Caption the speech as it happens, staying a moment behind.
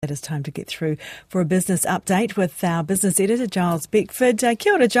It is time to get through for a business update with our business editor, Giles Beckford.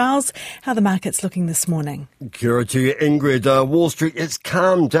 Kia ora, Giles. How are the markets looking this morning? Kia ora to you, Ingrid. Wall Street, it's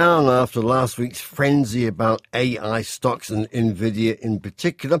calmed down after last week's frenzy about AI stocks and Nvidia in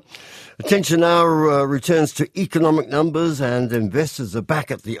particular. Attention now returns to economic numbers, and investors are back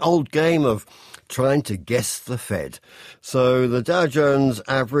at the old game of trying to guess the Fed. So the Dow Jones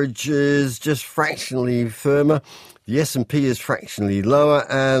average is just fractionally firmer. The S&P is fractionally lower,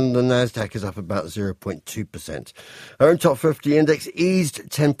 and the Nasdaq is up about 0.2%. Our own top 50 index eased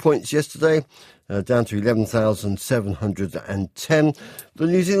 10 points yesterday, down to 11,710. The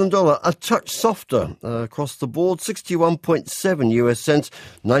New Zealand dollar a touch softer across the board, 61.7 US cents,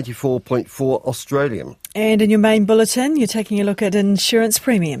 94.4 Australian. And in your main bulletin, you're taking a look at insurance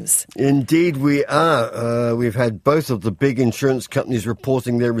premiums. Indeed we are. We've had both of the big insurance companies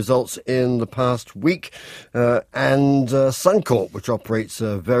reporting their results in the past week, and Suncorp, which operates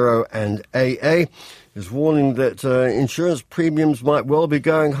Vero and AA, is warning that insurance premiums might well be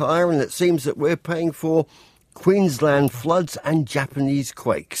going higher, and it seems that we're paying for Queensland floods and Japanese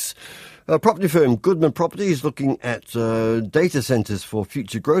quakes. Property firm Goodman Property is looking at data centres for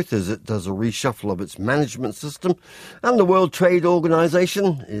future growth as it does a reshuffle of its management system. And the World Trade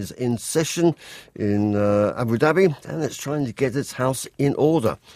Organization is in session in Abu Dhabi, and it's trying to get its house in order.